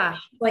 Yeah.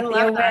 Right? Like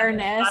the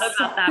awareness. I thought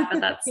about that,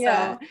 but that's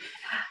so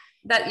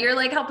that you're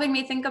like helping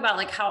me think about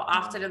like how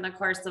often in the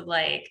course of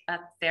like a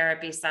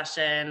therapy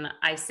session,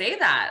 I say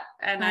that.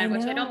 And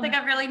which I don't think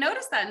I've really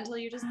noticed that until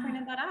you just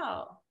pointed that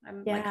out.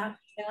 I'm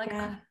like,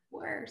 of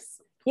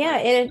course. Yeah.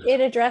 It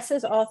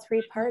addresses all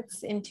three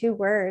parts in two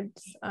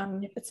words.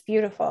 It's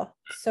beautiful.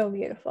 So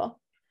beautiful.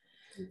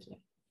 Thank you.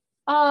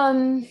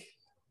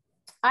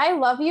 I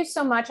love you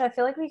so much. I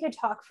feel like we could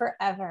talk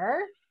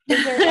forever.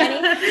 Is there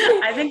any?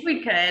 I think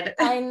we could.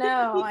 I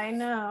know.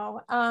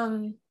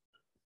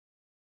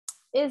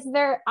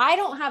 I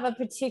don't have a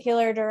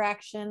particular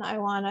direction I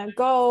want to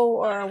go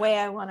or a way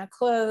I want to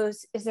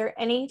close. Is there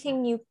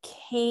anything you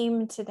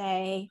came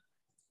today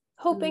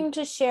hoping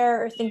to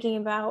share or thinking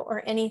about,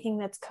 or anything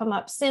that's come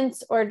up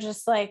since, or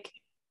just like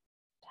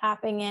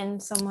tapping in,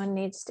 someone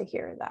needs to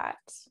hear that,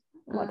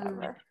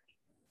 whatever?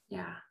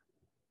 Yeah.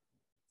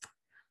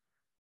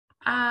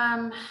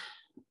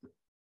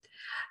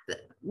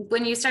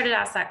 When you started to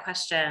ask that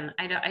question,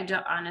 I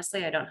don't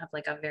honestly, I don't have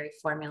like a very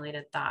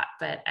formulated thought,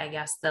 but I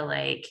guess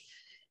the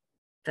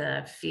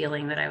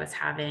feeling that I was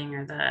having,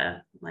 or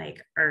the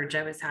like urge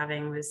I was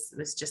having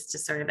was just to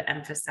sort of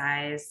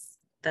emphasize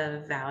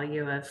the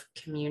value of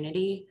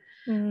community.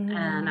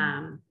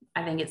 And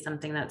I think it's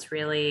something that's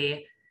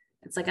really,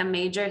 it's like a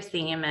major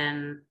theme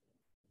in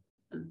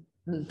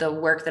the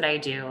work that I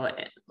do.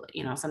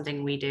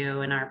 Something we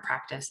do in our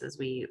practice is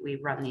we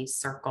run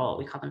these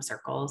we call them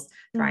circles,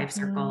 Thrive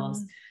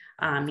circles,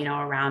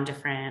 around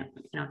different,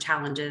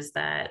 challenges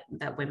that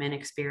women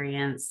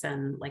experience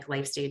and like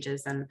life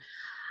stages. And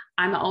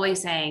I'm always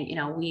saying,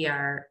 we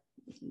are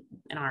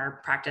in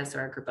our practice,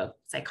 or a group of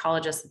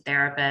psychologists and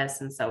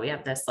therapists. And so we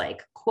have this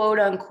like quote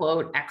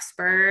unquote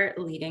expert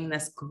leading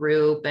this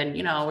group, and,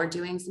 we're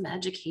doing some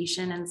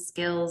education and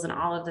skills and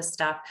all of this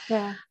stuff.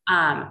 Yeah.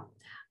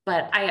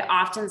 But I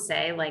often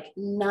say like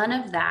none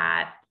of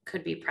that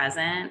could be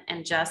present,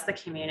 and just the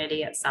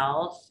community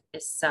itself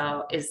is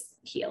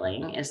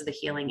healing, is the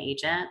healing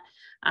agent.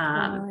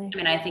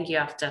 I think you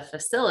have to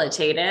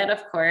facilitate it,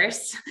 of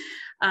course.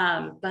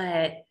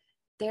 But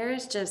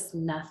there's just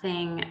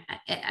nothing.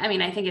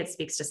 I think it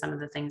speaks to some of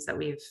the things that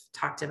we've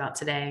talked about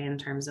today in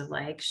terms of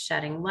like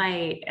shedding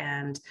light,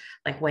 and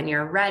like when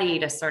you're ready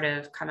to sort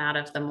of come out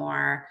of the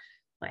more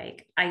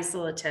like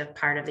isolative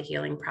part of the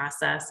healing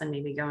process and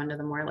maybe go into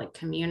the more like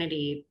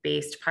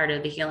community-based part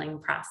of the healing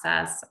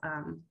process.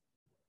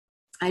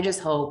 I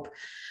just hope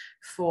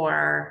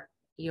for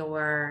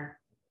your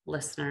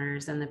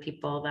listeners and the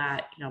people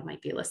that,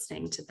 might be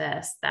listening to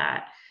this,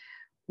 that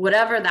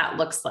whatever that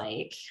looks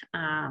like,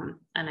 and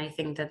I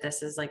think that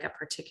this is like a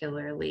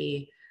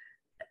particularly,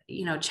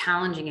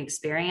 challenging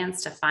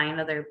experience to find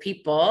other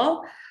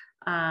people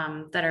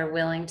that are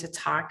willing to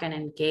talk and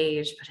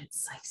engage, but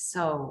it's like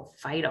so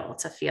vital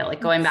to feel like,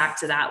 going back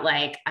to that,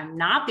 like, I'm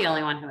not the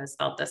only one who has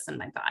felt this in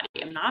my body.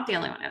 I'm not the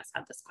only one who has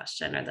had this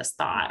question or this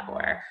thought,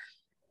 or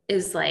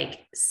is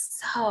like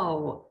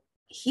so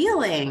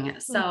healing.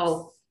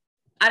 So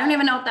I don't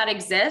even know if that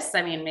exists.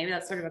 Maybe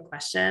that's sort of a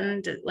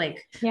question to,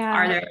 like,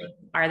 are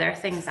there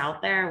things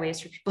out there, ways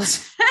for people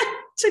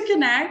to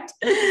connect?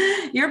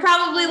 You're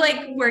probably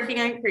like working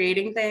on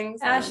creating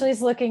things.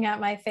 Ashley's looking at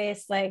my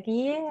face like,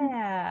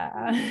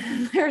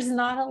 yeah, there's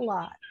not a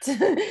lot.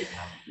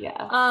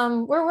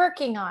 We're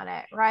working on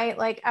it, right?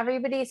 Like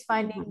everybody's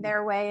finding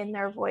their way and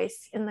their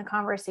voice in the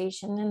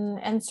conversation,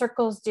 and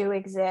circles do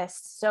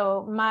exist.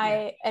 So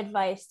my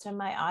advice to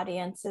my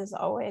audience is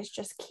always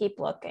just keep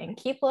looking.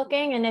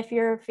 And if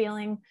you're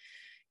feeling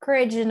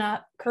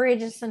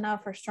courageous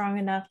enough or strong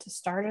enough to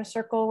start a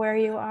circle where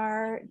you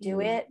are,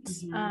 do it.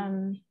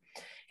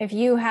 If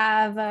you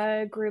have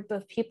a group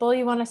of people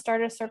you want to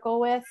start a circle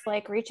with,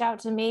 like, reach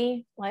out to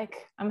me.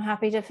 Like, I'm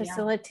happy to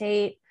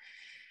facilitate.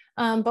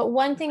 But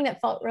one thing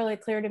that felt really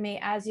clear to me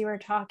as you were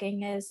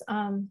talking is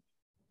I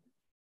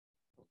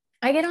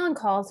get on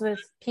calls with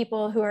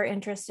people who are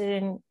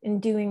interested in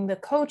doing the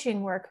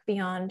coaching work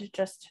beyond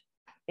just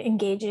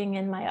engaging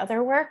in my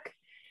other work.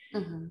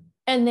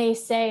 And they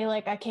say,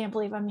 like, I can't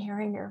believe I'm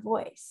hearing your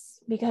voice,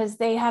 because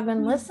they have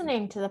been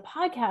listening to the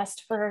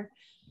podcast for,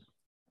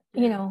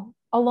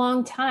 a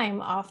long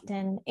time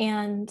often.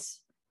 And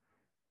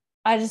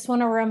I just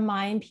want to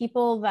remind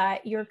people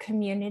that your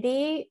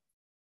community,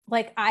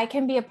 like I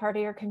can be a part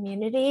of your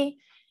community,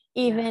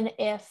 even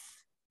if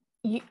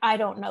I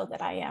don't know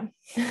that I am.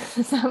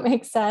 Does that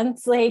make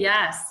sense? Like,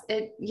 yes.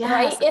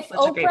 Right. If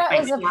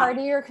Oprah is a part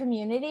of your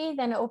community,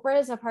 then Oprah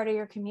is a part of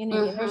your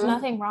community. There's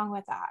nothing wrong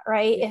with that.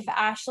 Right. If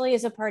Ashley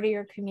is a part of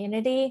your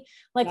community,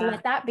 like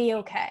let that be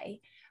okay.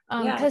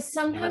 Because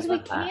sometimes we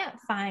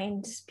can't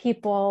find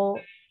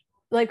people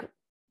like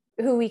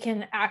who we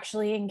can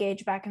actually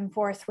engage back and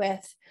forth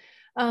with.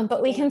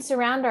 But we can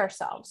surround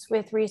ourselves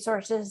with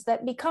resources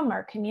that become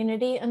our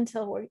community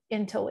until we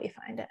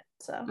find it.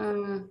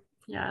 So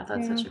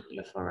that's such a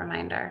beautiful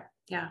reminder.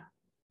 Yeah,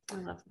 I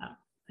love that.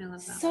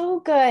 So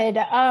good.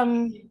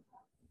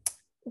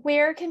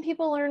 Where can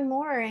people learn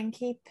more and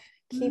keep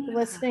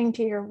listening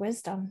to your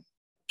wisdom?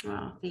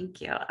 Oh,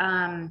 thank you.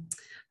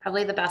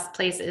 Probably the best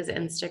place is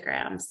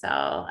Instagram.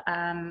 So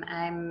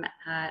I'm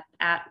at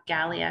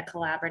Galia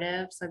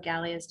Collaborative. So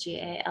Galia is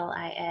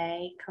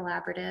Galia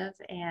Collaborative,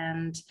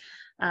 and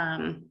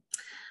I'm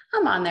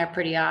on there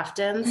pretty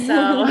often.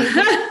 So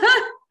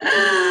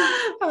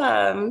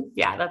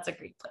that's a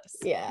great place.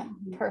 Yeah,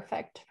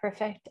 perfect.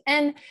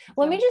 And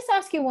let me just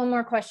ask you one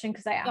more question,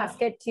 because I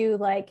ask it to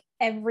like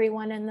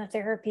everyone in the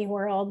therapy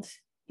world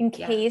in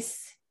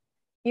case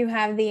you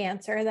have the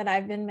answer that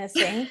I've been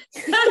missing.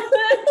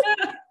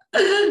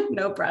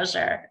 No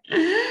pressure.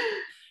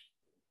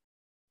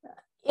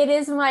 It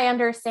is my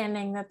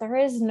understanding that there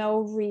is no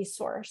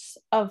resource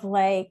of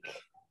like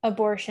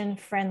abortion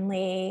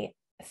friendly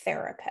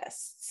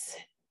therapists.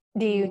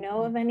 Do you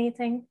know of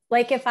anything?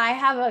 Like if I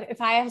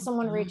have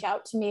someone reach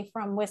out to me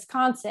from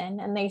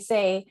Wisconsin and they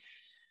say,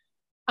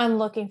 I'm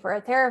looking for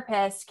a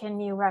therapist, can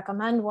you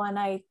recommend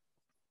one?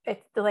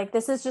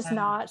 This is just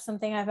not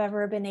something I've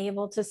ever been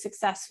able to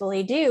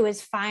successfully do,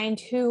 is find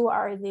who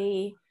are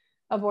the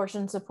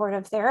abortion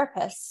supportive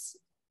therapists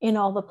in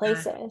all the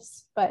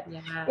places. But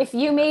if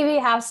you maybe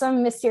have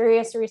some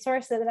mysterious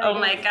resource that oh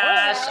my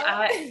gosh,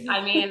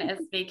 I mean,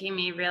 it's making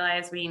me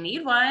realize we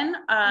need one.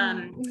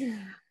 I'm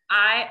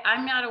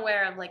not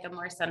aware of like a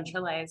more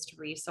centralized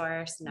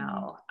resource.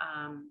 No.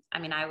 I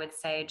mean, I would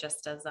say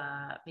just as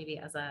a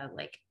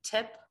like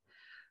tip.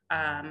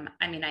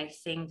 I mean, I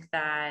think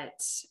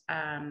that,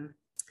 and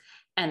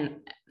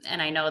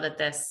I know that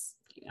this,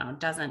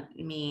 doesn't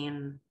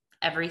mean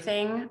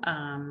everything.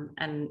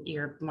 And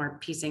you're more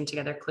piecing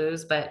together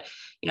clues, but,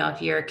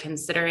 if you're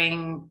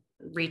considering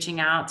reaching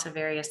out to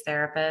various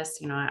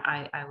therapists,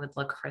 I would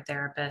look for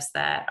therapists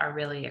that are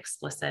really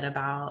explicit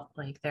about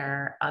like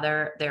their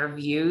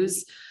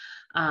views,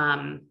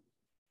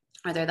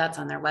 whether that's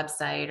on their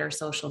website or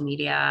social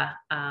media.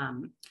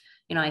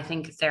 I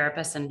think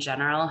therapists in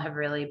general have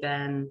really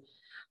been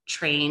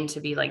trained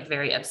to be like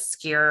very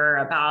obscure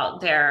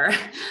about their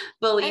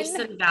beliefs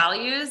and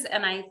values.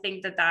 And I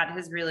think that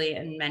has really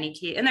in many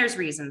cases, and there's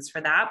reasons for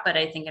that, but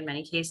I think in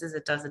many cases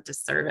it does a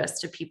disservice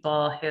to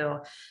people who,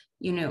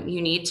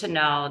 you need to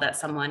know that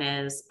someone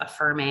is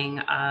affirming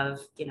of,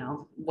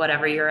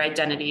 whatever your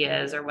identity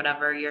is or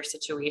whatever your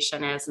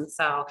situation is. And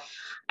so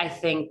I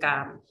think,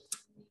 there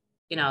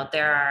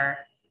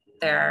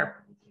are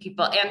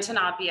people, and to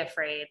not be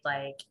afraid,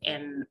 like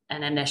in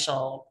an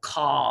initial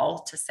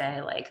call to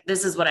say like,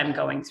 this is what I'm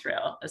going through.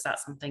 Is that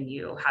something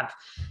you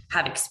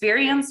have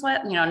experience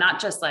with? Not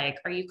just like,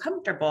 are you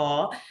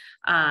comfortable?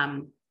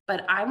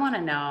 But I want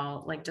to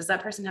know, like, does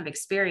that person have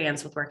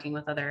experience with working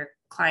with other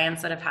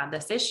clients that have had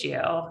this issue,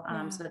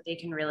 so that they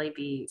can really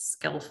be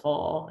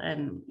skillful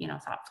and,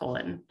 thoughtful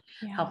in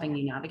helping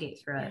you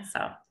navigate through it.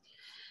 So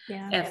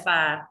I'm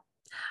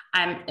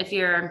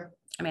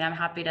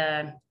happy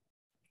to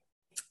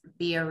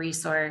be a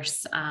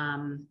resource.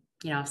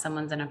 If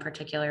someone's in a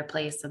particular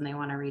place and they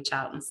want to reach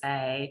out and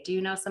say, do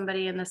you know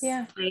somebody in this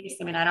place?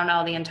 I mean, I don't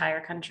know the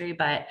entire country,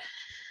 but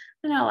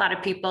I know a lot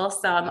of people.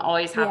 So I'm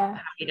always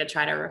happy to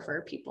try to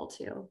refer people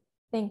to.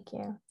 Thank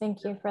you.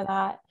 Thank you for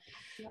that.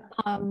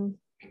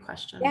 Great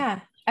question. Yeah.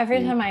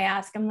 Every time I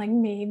ask, I'm like,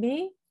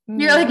 maybe.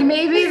 You're like,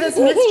 maybe this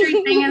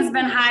mystery thing has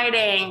been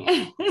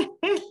hiding.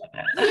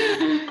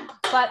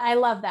 But I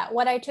love that.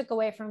 What I took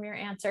away from your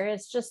answer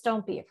is just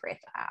don't be afraid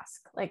to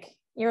ask. Like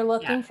you're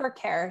looking for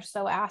care.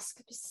 So ask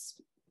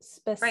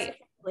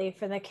specifically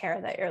for the care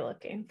that you're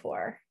looking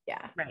for.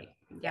 Yeah. Right.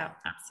 Yeah,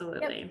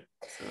 absolutely.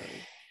 Absolutely.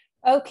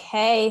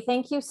 Okay.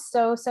 Thank you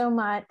so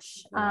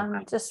much.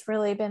 Just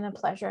really been a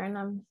pleasure, and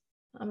I'm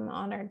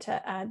honored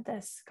to add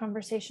this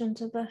conversation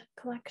to the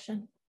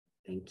collection.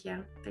 Thank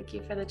you. Thank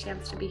you for the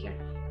chance to be here.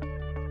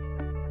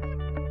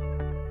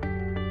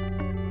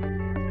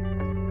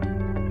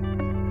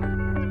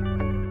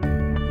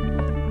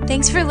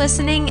 Thanks for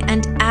listening,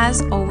 and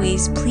as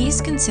always, please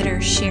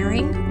consider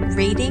sharing,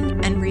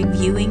 rating, and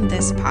reviewing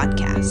this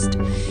podcast.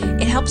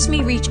 It helps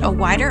me reach a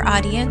wider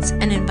audience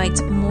and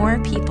invites more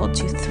people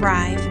to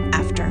thrive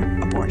after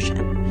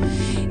abortion.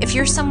 If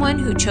you're someone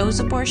who chose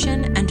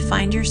abortion and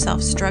find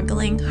yourself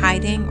struggling,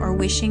 hiding, or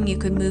wishing you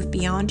could move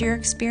beyond your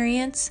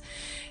experience,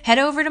 head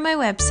over to my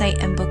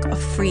website and book a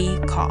free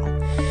call.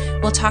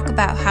 We'll talk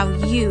about how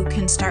you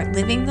can start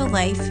living the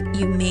life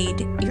you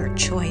made your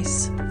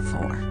choice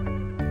for.